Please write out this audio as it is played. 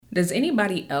Does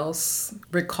anybody else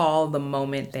recall the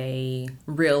moment they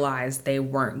realized they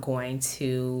weren't going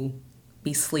to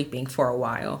be sleeping for a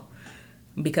while?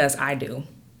 Because I do.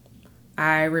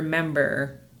 I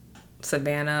remember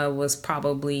Savannah was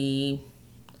probably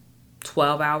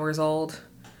 12 hours old.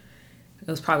 It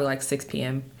was probably like 6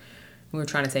 p.m. We were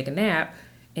trying to take a nap,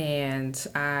 and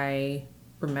I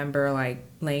remember like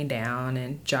laying down,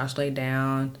 and Josh laid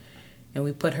down, and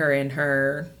we put her in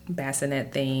her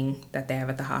bassinet thing that they have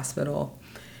at the hospital.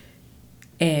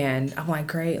 And I'm like,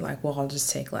 great, like, well, I'll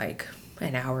just take like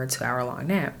an hour, 2 hour long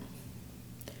nap.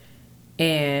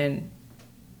 And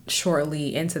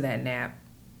shortly into that nap,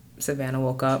 Savannah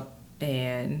woke up,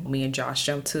 and me and Josh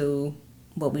jumped to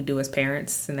what we do as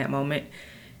parents in that moment.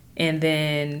 And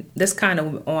then this kind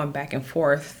of went on back and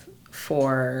forth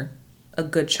for a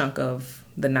good chunk of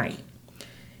the night.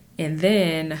 And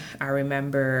then I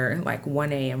remember like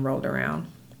 1 a.m. rolled around.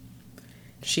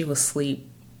 She was asleep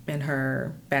in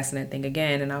her bassinet thing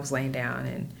again, and I was laying down,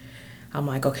 and I'm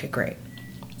like, okay, great.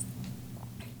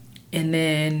 And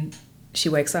then she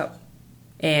wakes up,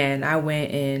 and I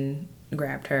went and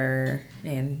grabbed her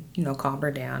and, calmed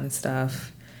her down and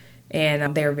stuff.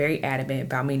 And they were very adamant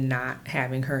about me not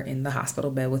having her in the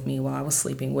hospital bed with me while I was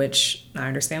sleeping, which I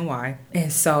understand why.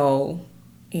 And so,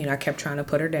 I kept trying to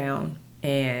put her down,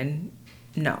 and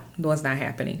no, it was not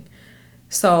happening.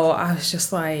 So I was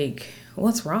just like,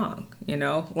 what's wrong?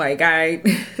 Like I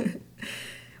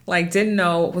like didn't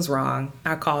know what was wrong.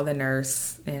 I called the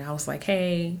nurse, and I was like,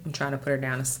 hey, I'm trying to put her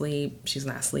down to sleep. She's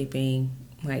not sleeping.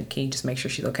 Like, can you just make sure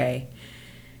she's okay?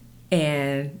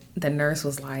 And the nurse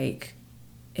was like,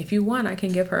 if you want, I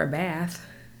can give her a bath.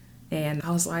 And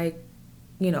I was like,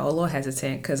 a little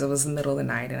hesitant because it was the middle of the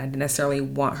night and I didn't necessarily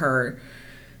want her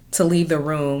to leave the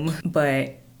room.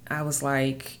 But I was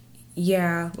like,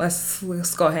 yeah, let's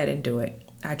go ahead and do it.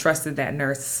 I trusted that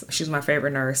nurse. She's my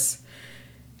favorite nurse.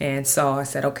 And so I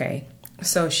said, okay.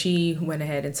 So she went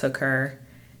ahead and took her.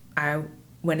 I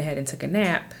went ahead and took a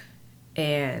nap,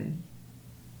 and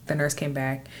the nurse came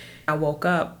back. I woke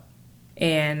up,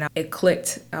 and it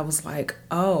clicked. I was like,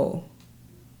 oh,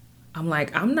 I'm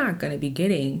not going to be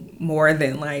getting more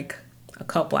than like a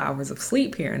couple hours of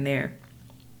sleep here and there.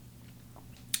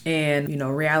 And,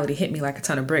 reality hit me like a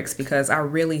ton of bricks because I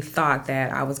really thought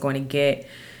that I was going to get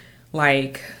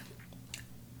like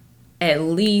at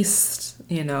least,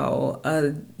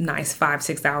 a nice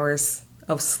 5-6 hours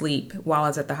of sleep while I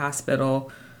was at the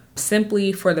hospital,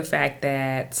 simply for the fact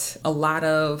that a lot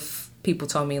of people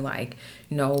told me like,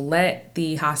 let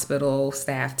the hospital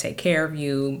staff take care of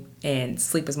you and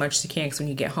sleep as much as you can because when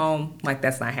you get home, like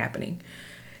that's not happening.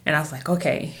 And I was like,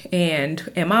 okay.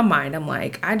 And in my mind, I'm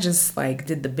like, I just like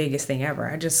did the biggest thing ever.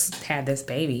 I just had this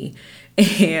baby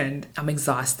and I'm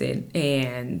exhausted.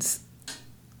 And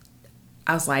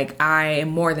I was like, I am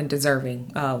more than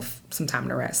deserving of some time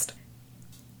to rest.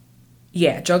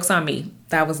 Yeah, joke's on me.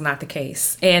 That was not the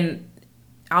case. And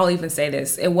I'll even say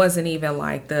this. It wasn't even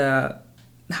like the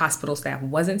hospital staff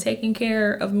wasn't taking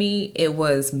care of me. It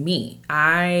was me.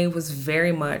 I was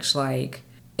very much like,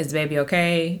 is baby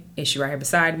okay? Is she right here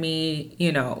beside me?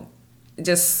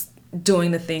 Just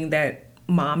doing the thing that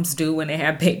moms do when they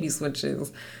have babies, which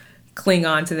is cling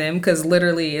on to them. Because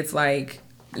literally it's like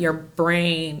your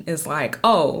brain is like,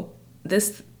 oh,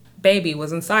 this baby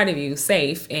was inside of you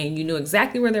safe and you knew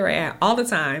exactly where they were at all the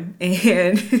time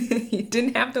and you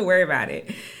didn't have to worry about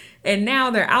it. And now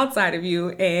they're outside of you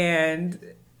and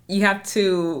you have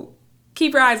to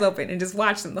keep your eyes open and just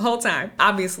watch them the whole time.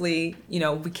 Obviously,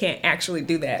 we can't actually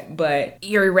do that, but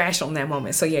you're irrational in that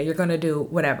moment. So yeah, you're going to do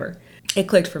whatever. It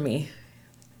clicked for me.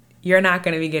 You're not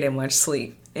going to be getting much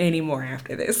sleep anymore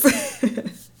after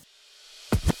this.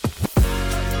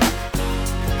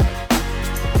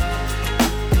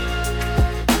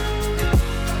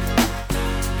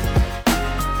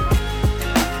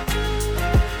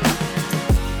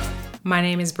 My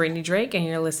name is Brittany Drake, and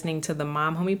you're listening to the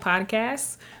Mom Homie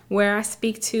Podcast, where I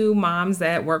speak to moms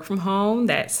that work from home,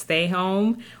 that stay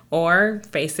home, or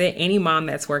face it, any mom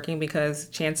that's working, because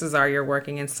chances are you're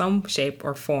working in some shape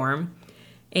or form.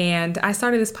 And I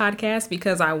started this podcast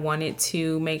because I wanted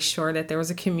to make sure that there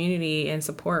was a community and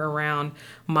support around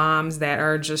moms that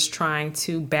are just trying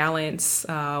to balance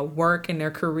work and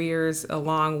their careers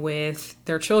along with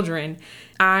their children.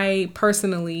 I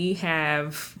personally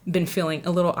have been feeling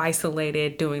a little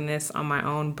isolated doing this on my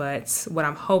own, but what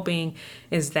I'm hoping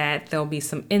is that there'll be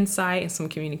some insight and some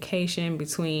communication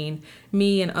between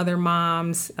me and other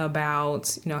moms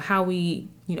about, how we,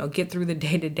 get through the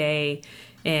day to day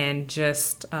and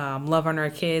just love on our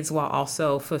kids while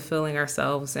also fulfilling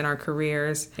ourselves in our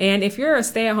careers. And if you're a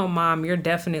stay-at-home mom, you're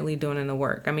definitely doing the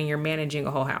work. I mean, you're managing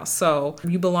a whole house, so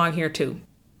you belong here too.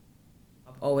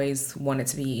 I've always wanted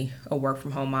to be a work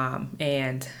from home mom,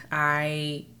 and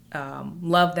I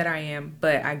love that I am,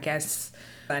 but I guess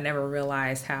I never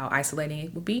realized how isolating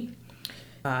it would be.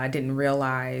 I didn't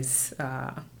realize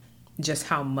just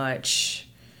how much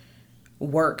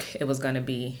work it was going to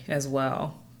be as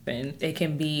well. And it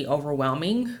can be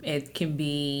overwhelming. It can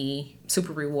be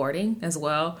super rewarding as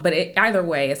well. But either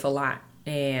way, it's a lot.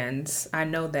 And I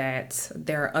know that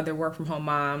there are other work from home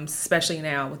moms, especially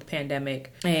now with the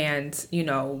pandemic. And, you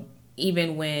know,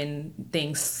 even when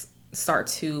things start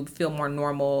to feel more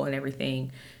normal and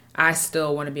everything, I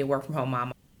still want to be a work from home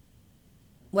mom.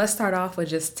 Let's start off with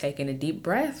just taking a deep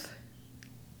breath.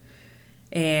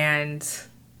 And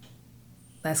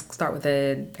let's start with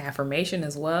an affirmation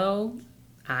as well.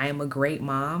 I am a great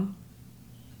mom.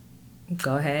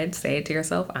 Go ahead, say it to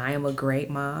yourself. I am a great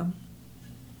mom.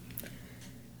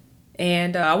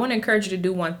 And I want to encourage you to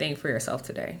do one thing for yourself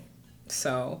today.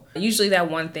 So usually that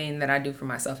one thing that I do for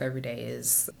myself every day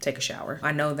is take a shower.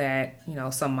 I know that, you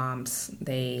know, some moms,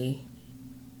 they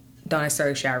don't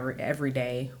necessarily shower every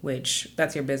day, which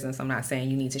that's your business. I'm not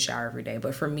saying you need to shower every day.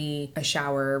 But for me, a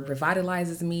shower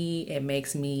revitalizes me. It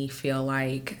makes me feel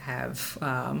like I have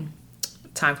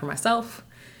time for myself.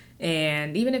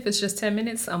 And even if it's just 10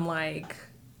 minutes, I'm like,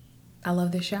 I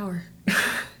love this shower.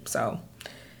 So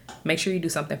make sure you do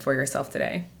something for yourself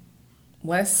today.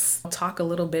 Let's talk a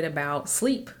little bit about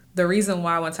sleep. The reason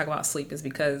why I want to talk about sleep is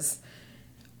because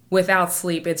without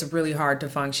sleep, it's really hard to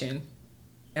function.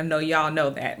 I know y'all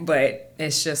know that, but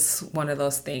it's just one of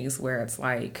those things where it's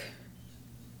like,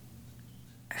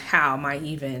 how am I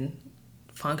even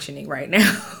functioning right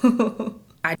now?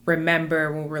 I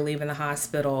remember when we were leaving the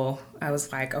hospital, I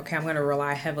was like, okay, I'm going to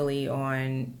rely heavily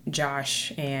on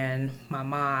Josh and my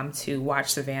mom to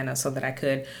watch Savannah so that I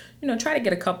could, you know, try to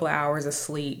get a couple of hours of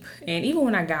sleep. And even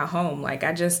when I got home, like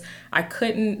I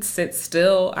couldn't sit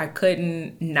still. I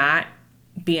couldn't not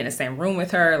be in the same room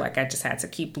with her. Like I just had to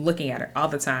keep looking at her all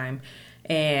the time.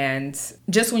 And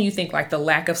just when you think like the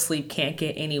lack of sleep can't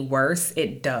get any worse,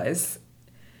 it does.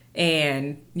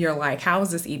 And you're like, how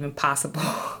is this even possible?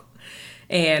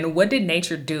 And what did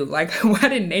nature do? Like, why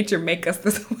did nature make us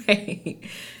this way?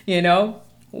 You know,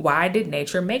 why did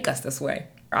nature make us this way?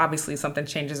 Obviously, something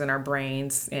changes in our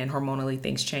brains and hormonally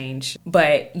things change.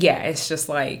 But yeah, it's just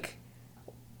like,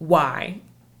 why?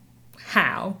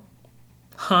 How?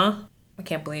 Huh? I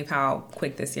can't believe how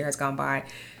quick this year has gone by.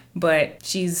 But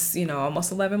she's, you know,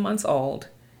 almost 11 months old.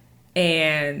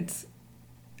 And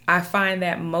I find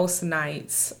that most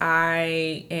nights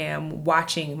I am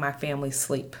watching my family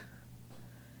sleep.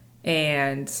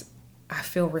 And I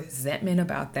feel resentment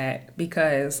about that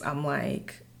because I'm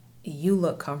like, you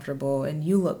look comfortable and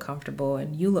you look comfortable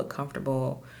and you look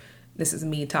comfortable. This is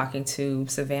me talking to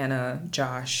Savannah,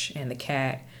 Josh, and the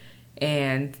cat.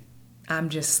 And I'm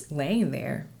just laying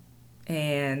there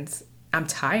and I'm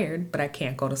tired, but I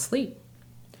can't go to sleep.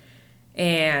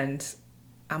 And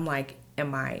I'm like,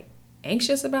 am I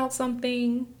anxious about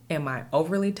something? Am I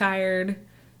overly tired?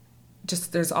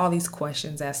 Just there's all these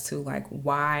questions as to like,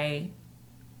 why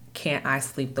can't I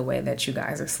sleep the way that you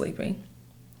guys are sleeping?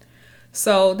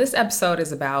 So this episode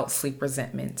is about sleep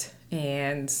resentment,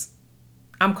 and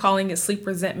I'm calling it sleep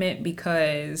resentment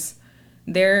because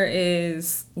there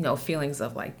is, you know, feelings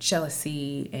of like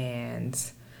jealousy and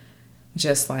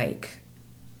just like,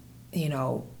 you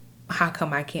know, how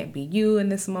come I can't be you in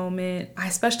this moment? I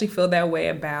especially feel that way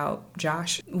about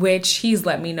Josh, which he's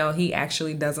let me know he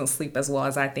actually doesn't sleep as well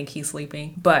as I think he's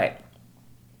sleeping. But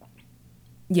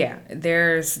yeah,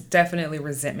 there's definitely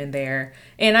resentment there.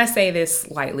 And I say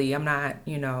this lightly. I'm not,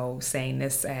 you know, saying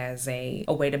this as a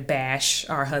way to bash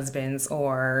our husbands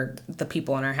or the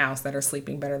people in our house that are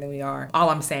sleeping better than we are. All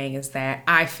I'm saying is that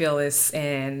I feel this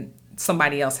and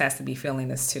somebody else has to be feeling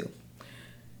this too.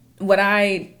 What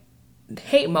I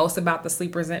hate most about the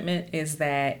sleep resentment is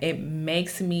that it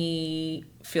makes me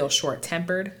feel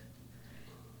short-tempered,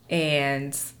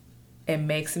 and it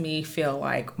makes me feel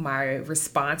like my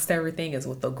response to everything is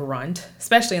with a grunt,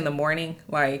 especially in the morning.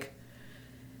 Like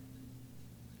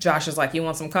Josh is like, you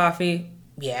want some coffee?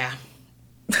 Yeah.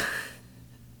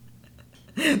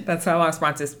 That's how my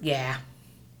response is. Yeah.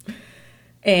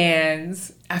 And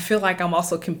I feel like I'm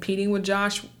also competing with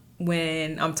Josh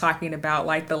when I'm talking about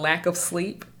like the lack of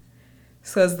sleep.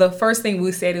 Because the first thing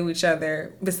we say to each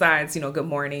other, besides, you know, good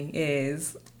morning,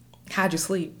 is, how'd you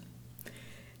sleep?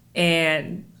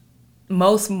 And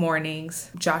most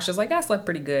mornings, Josh is like, I slept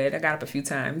pretty good. I got up a few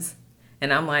times.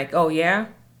 And I'm like, oh, yeah?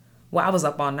 Well, I was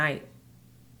up all night.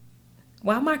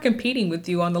 Why am I competing with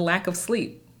you on the lack of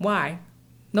sleep? Why?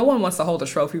 No one wants to hold a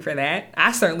trophy for that.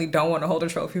 I certainly don't want to hold a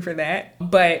trophy for that.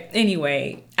 But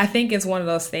anyway, I think it's one of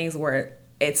those things where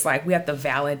it's like we have to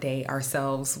validate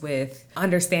ourselves with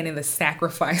understanding the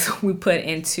sacrifice we put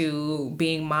into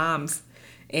being moms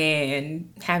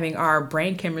and having our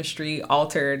brain chemistry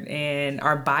altered and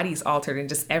our bodies altered and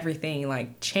just everything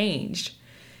like changed.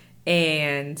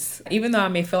 And even though I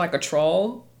may feel like a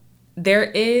troll, there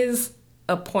is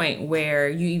a point where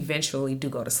you eventually do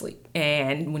go to sleep.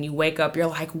 And when you wake up, you're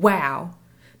like, wow,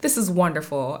 this is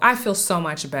wonderful. I feel so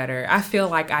much better. I feel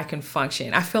like I can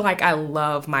function. I feel like I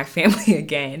love my family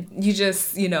again. You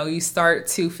just, you start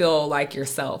to feel like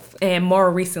yourself. And more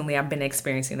recently, I've been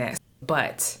experiencing that.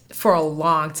 But for a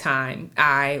long time,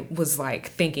 I was like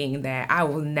thinking that I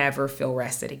will never feel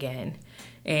rested again.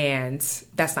 And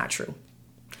that's not true.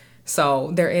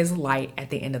 So there is light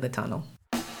at the end of the tunnel.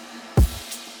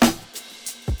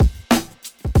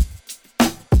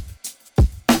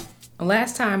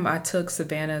 Last time I took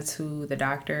Savannah to the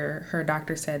doctor, her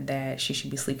doctor said that she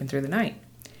should be sleeping through the night.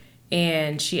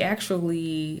 And she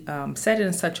actually said it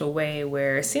in such a way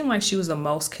where it seemed like she was the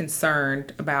most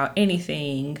concerned about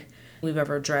anything we've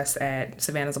ever addressed at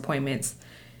Savannah's appointments.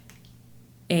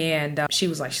 And she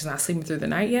was like, she's not sleeping through the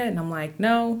night yet? And I'm like,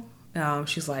 no.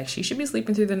 She's like, she should be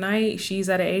sleeping through the night. She's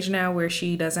at an age now where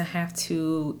she doesn't have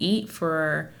to eat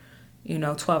for,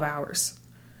 12 hours.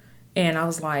 And I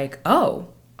was like, oh,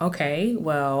 okay,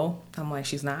 well, I'm like,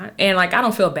 she's not. And like, I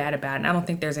don't feel bad about it. And I don't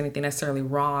think there's anything necessarily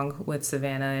wrong with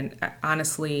Savannah. And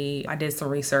honestly, I did some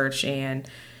research and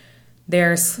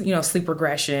there's, sleep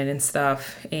regression and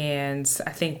stuff. And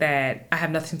I think that I have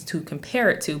nothing to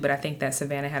compare it to, but I think that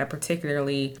Savannah had a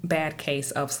particularly bad case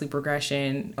of sleep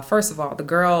regression. First of all, the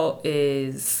girl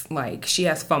is like, she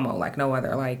has FOMO like no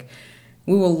other. Like,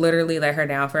 we will literally let her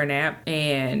down for a nap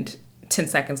and 10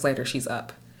 seconds later, she's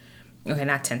up. Okay,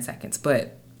 not 10 seconds,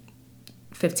 but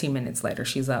 15 minutes later,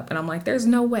 she's up. And I'm like, there's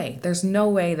no way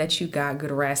that you got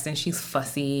good rest. And she's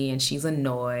fussy and she's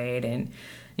annoyed and,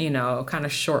 kind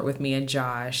of short with me and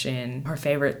Josh. And her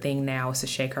favorite thing now is to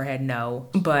shake her head no.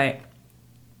 But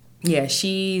yeah,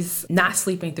 she's not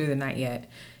sleeping through the night yet.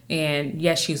 And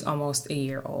yes, she's almost a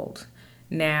year old.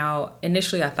 Now,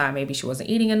 initially I thought maybe she wasn't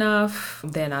eating enough.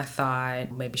 Then I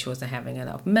thought maybe she wasn't having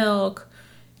enough milk.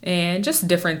 And just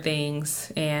different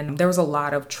things. And there was a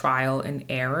lot of trial and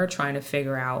error trying to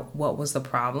figure out what was the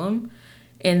problem.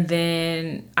 And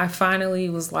then I finally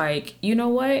was like, you know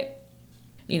what?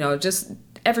 Just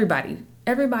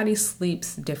everybody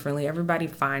sleeps differently. Everybody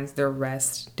finds their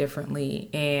rest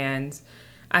differently. And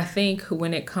I think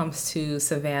when it comes to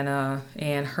Savannah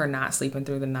and her not sleeping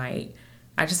through the night,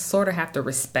 I just sort of have to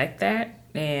respect that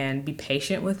and be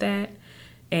patient with that.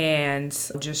 And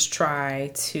just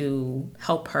try to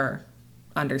help her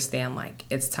understand, like,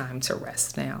 it's time to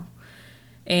rest now.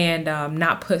 And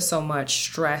not put so much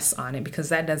stress on it because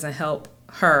that doesn't help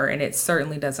her and it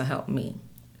certainly doesn't help me.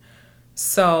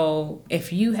 So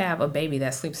if you have a baby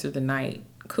that sleeps through the night,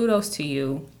 kudos to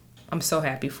you. I'm so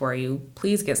happy for you.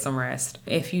 Please get some rest.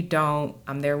 If you don't,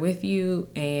 I'm there with you.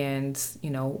 And,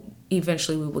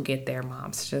 eventually we will get there,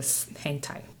 moms. Just hang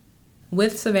tight.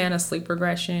 With Savannah's sleep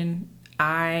regression,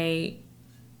 I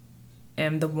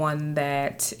am the one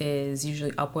that is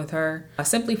usually up with her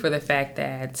simply for the fact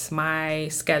that my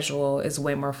schedule is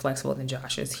way more flexible than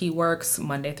Josh's. He works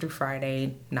Monday through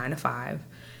Friday, 9 to 5.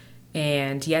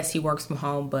 And yes, he works from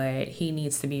home, but he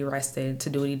needs to be rested to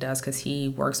do what he does because he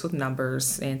works with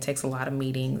numbers and takes a lot of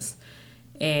meetings.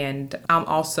 And I'm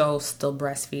also still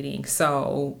breastfeeding.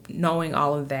 So knowing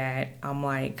all of that, I'm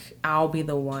like, I'll be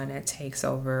the one that takes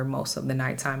over most of the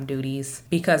nighttime duties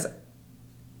because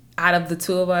out of the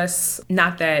two of us,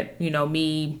 not that,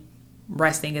 me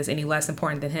resting is any less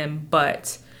important than him,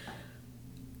 but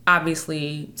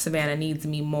obviously Savannah needs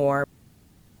me more.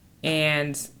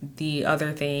 And the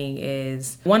other thing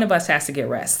is one of us has to get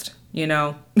rest,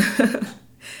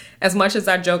 As much as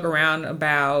I joke around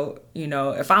about,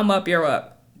 if I'm up, you're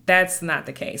up. That's not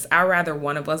the case. I'd rather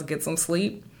one of us get some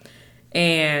sleep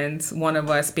and one of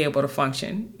us be able to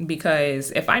function. Because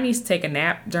if I need to take a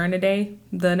nap during the day,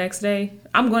 the next day,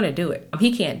 I'm going to do it.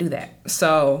 He can't do that.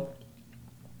 So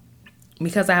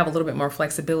because I have a little bit more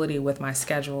flexibility with my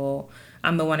schedule,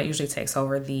 I'm the one that usually takes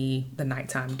over the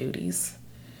nighttime duties.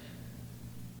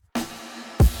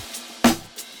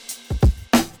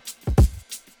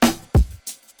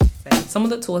 Some of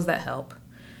the tools that help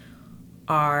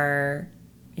are,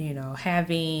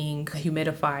 having a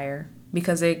humidifier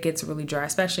because it gets really dry,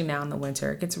 especially now in the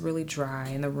winter. It gets really dry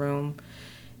in the room.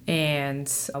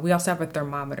 And we also have a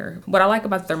thermometer. What I like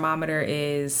about the thermometer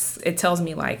is it tells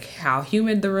me like how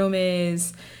humid the room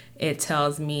is. It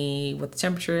tells me what the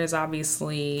temperature is,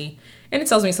 obviously, and it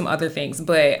tells me some other things,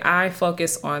 but I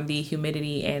focus on the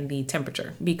humidity and the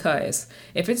temperature because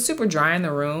if it's super dry in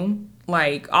the room,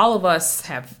 like all of us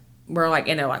we're like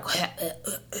in there like,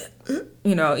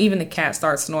 even the cat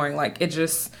starts snoring. Like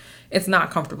it's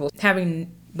not comfortable.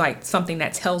 Having like something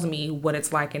that tells me what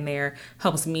it's like in there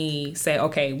helps me say,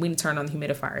 okay, we need to turn on the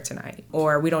humidifier tonight,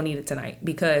 or we don't need it tonight,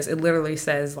 because it literally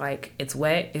says like it's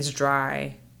wet, it's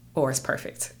dry, or it's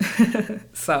perfect.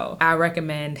 So I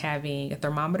recommend having a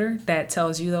thermometer that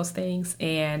tells you those things,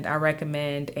 and I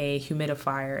recommend a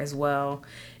humidifier as well.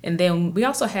 And then we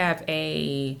also have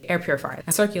a air purifier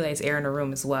that circulates air in the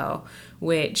room as well,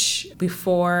 which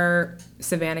before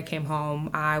Savannah came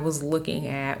home, I was looking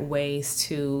at ways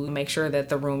to make sure that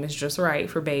the room is just right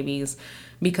for babies,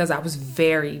 because I was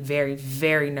very, very,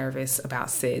 very nervous about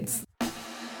SIDS.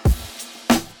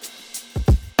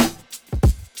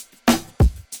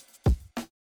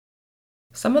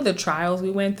 Some of the trials we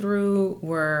went through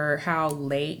were how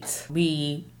late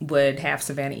we would have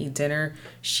Savannah eat dinner.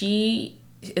 She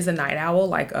is a night owl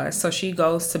like us, so she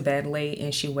goes to bed late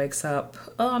and she wakes up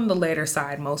on the later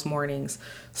side most mornings.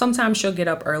 Sometimes she'll get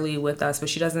up early with us, but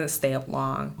she doesn't stay up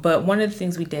long. But one of the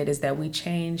things we did is that we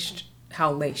changed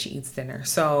how late she eats dinner.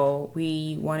 So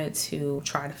we wanted to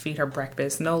try to feed her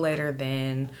breakfast no later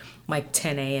than like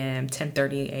 10 a.m.,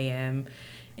 10:30 a.m.,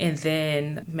 and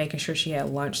then making sure she had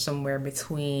lunch somewhere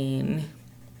between,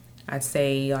 I'd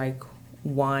say like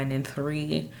 1 and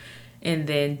 3, and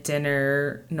then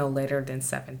dinner no later than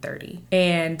 7:30.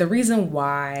 And the reason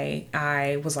why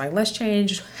I was like, let's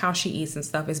change how she eats and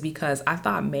stuff, is because I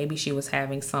thought maybe she was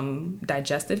having some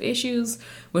digestive issues,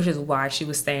 which is why she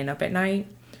was staying up at night.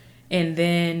 And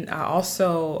then I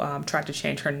also tried to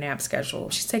change her nap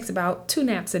schedule. She takes about 2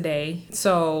 naps a day.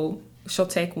 So she'll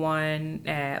take one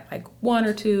at like 1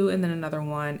 or 2, and then another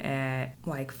one at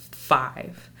like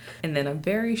 5. And then a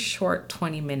very short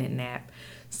 20-minute nap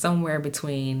somewhere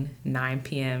between 9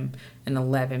 p.m. and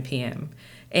 11 p.m.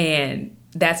 And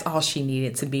that's all she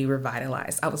needed to be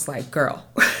revitalized. I was like, girl,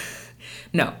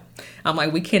 no. I'm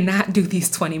like, we cannot do these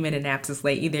 20-minute naps this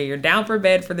late. Either you're down for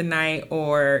bed for the night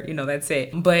or, that's it.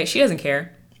 But she doesn't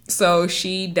care. So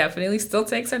she definitely still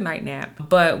takes her night nap.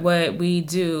 But what we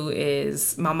do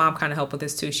is, my mom kind of helped with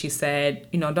this too. She said,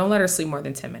 don't let her sleep more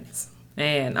than 10 minutes.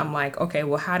 And I'm like, okay,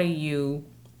 well, how do you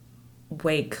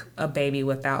wake a baby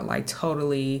without like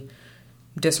totally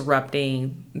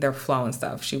disrupting their flow and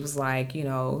stuff? She was like,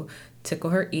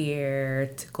 tickle her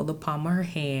ear, tickle the palm of her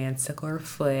hand, tickle her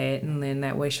foot, and then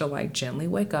that way she'll like gently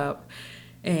wake up.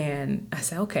 And I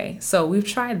said, okay. So we've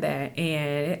tried that,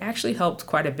 and it actually helped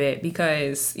quite a bit,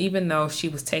 because even though she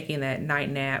was taking that night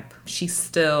nap, she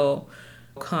still,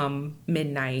 come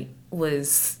midnight,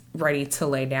 was ready to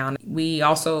lay down. We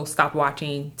also stopped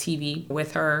watching TV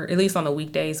with her. At least on the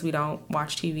weekdays, we don't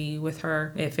watch TV with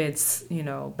her. If it's,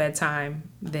 bedtime,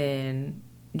 then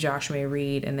Josh may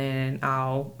read, and then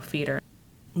I'll feed her.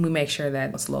 We make sure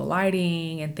that it's low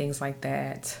lighting and things like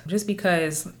that, just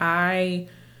because I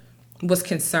was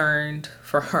concerned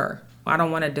for her. I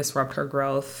don't want to disrupt her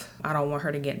growth. I don't want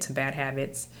her to get into bad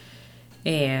habits.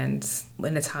 And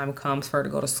when the time comes for her to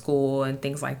go to school and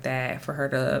things like that, for her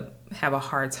to have a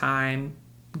hard time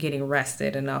getting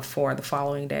rested enough for the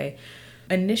following day.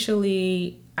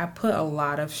 Initially, I put a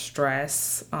lot of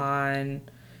stress on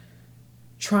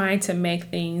trying to make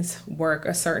things work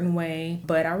a certain way.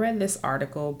 But I read this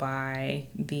article by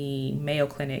the Mayo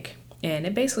Clinic, and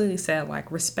it basically said,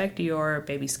 like, respect your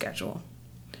baby schedule.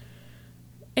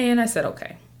 And I said,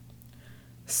 okay.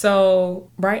 So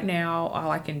right now,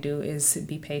 all I can do is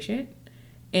be patient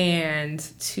and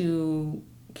to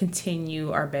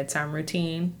continue our bedtime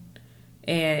routine.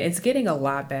 And it's getting a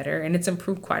lot better, and it's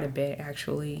improved quite a bit,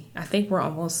 actually. I think we're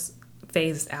almost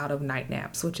phased out of night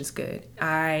naps, which is good.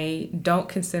 I don't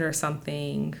consider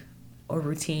something a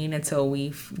routine until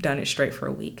we've done it straight for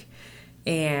a week.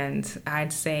 And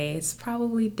I'd say it's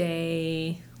probably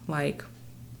day like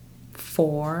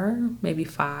 4, maybe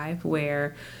 5,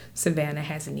 where Savannah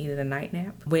hasn't needed a night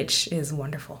nap, which is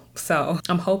wonderful. So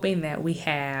I'm hoping that we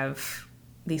have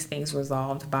these things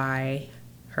resolved by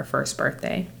her first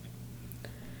birthday.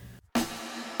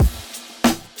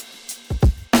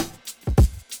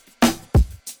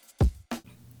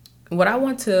 What I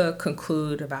want to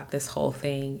conclude about this whole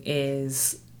thing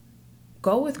is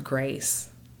go with grace.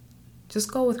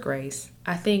 Just go with grace.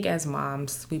 I think as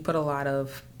moms, we put a lot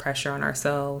of pressure on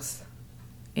ourselves,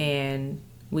 and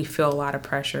we feel a lot of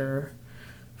pressure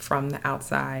from the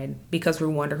outside because we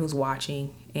wonder who's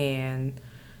watching, and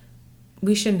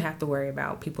we shouldn't have to worry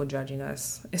about people judging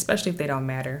us, especially if they don't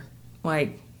matter.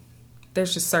 Like,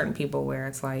 there's just certain people where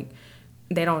it's like,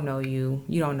 They don't know you.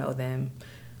 You don't know them.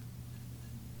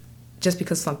 Just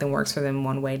because something works for them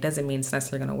one way doesn't mean it's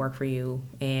necessarily going to work for you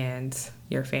and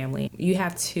your family. You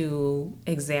have to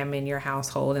examine your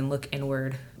household and look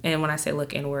inward. And when I say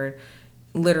look inward,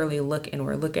 literally look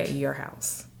inward. Look at your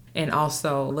house. And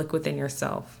also look within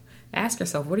yourself. Ask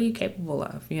yourself, what are you capable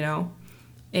of,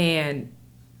 And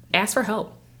ask for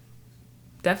help.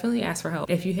 Definitely ask for help.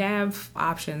 If you have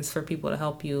options for people to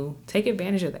help you, take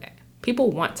advantage of that.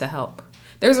 People want to help.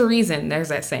 There's a reason there's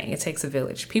that saying, it takes a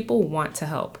village. People want to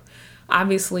help.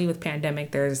 Obviously, with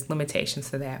pandemic, there's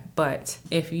limitations to that. But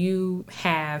if you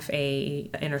have a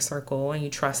inner circle and you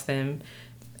trust them,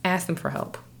 ask them for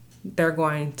help. They're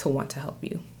going to want to help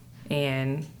you.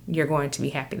 And you're going to be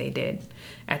happy they did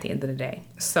at the end of the day.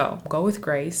 So go with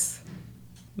grace.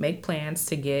 Make plans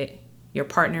to get your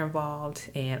partner involved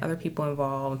and other people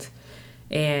involved.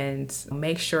 And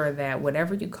make sure that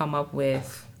whatever you come up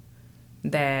with,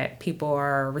 that people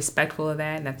are respectful of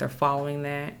that and that they're following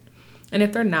that. And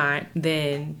if they're not,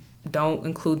 then don't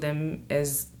include them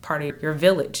as part of your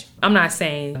village. I'm not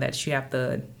saying that you have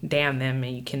to damn them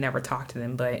and you can never talk to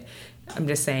them, but I'm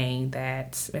just saying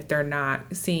that if they're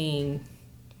not seeing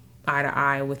eye to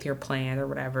eye with your plan or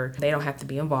whatever, they don't have to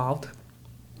be involved.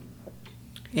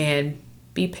 And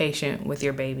be patient with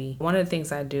your baby. One of the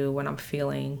things I do when I'm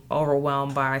feeling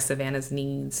overwhelmed by Savannah's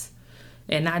needs,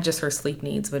 and not just her sleep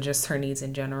needs, but just her needs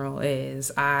in general, is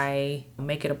I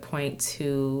make it a point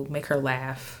to make her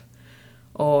laugh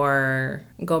or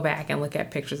go back and look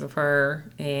at pictures of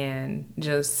her and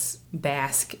just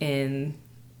bask in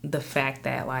the fact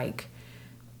that, like,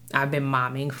 I've been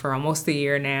momming for almost a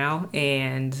year now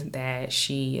and that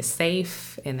she is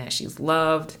safe and that she's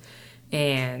loved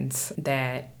and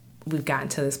that we've gotten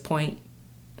to this point.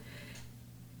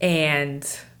 And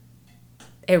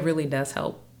it really does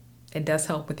help. It does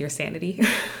help with your sanity.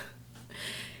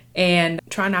 And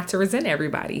try not to resent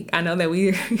everybody. I know that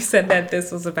we said that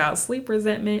this was about sleep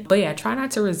resentment, but yeah, try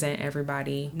not to resent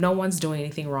everybody. No one's doing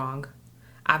anything wrong.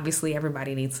 Obviously,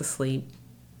 everybody needs to sleep,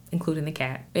 including the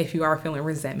cat. If you are feeling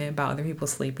resentment about other people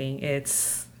sleeping,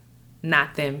 it's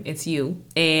not them, it's you.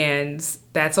 And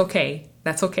that's okay.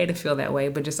 That's okay to feel that way,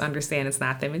 but just understand it's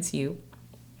not them, it's you.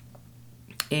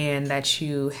 And that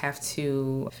you have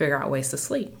to figure out ways to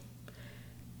sleep.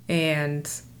 And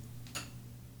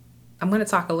I'm going to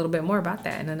talk a little bit more about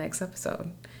that in the next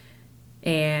episode.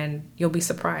 And you'll be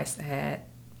surprised at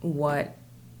what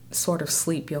sort of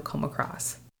sleep you'll come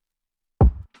across.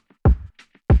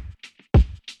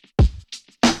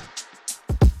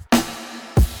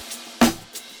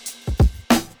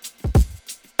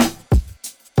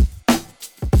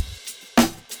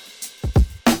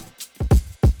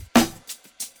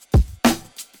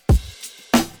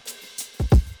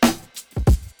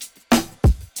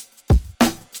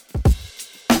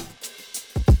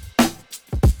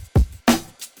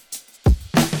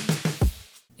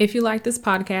 If you like this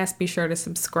podcast, be sure to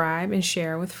subscribe and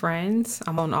share with friends.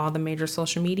 I'm on all the major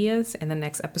social medias, and the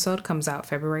next episode comes out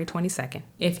February 22nd.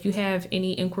 If you have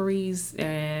any inquiries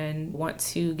and want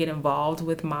to get involved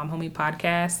with Mom Homie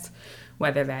Podcast,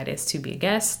 whether that is to be a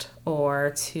guest or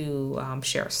to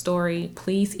share a story,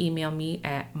 please email me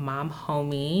at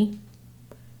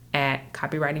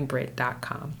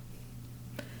momhomie@copywritingbrit.com.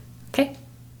 Okay,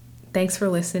 thanks for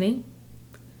listening.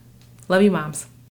 Love you, moms.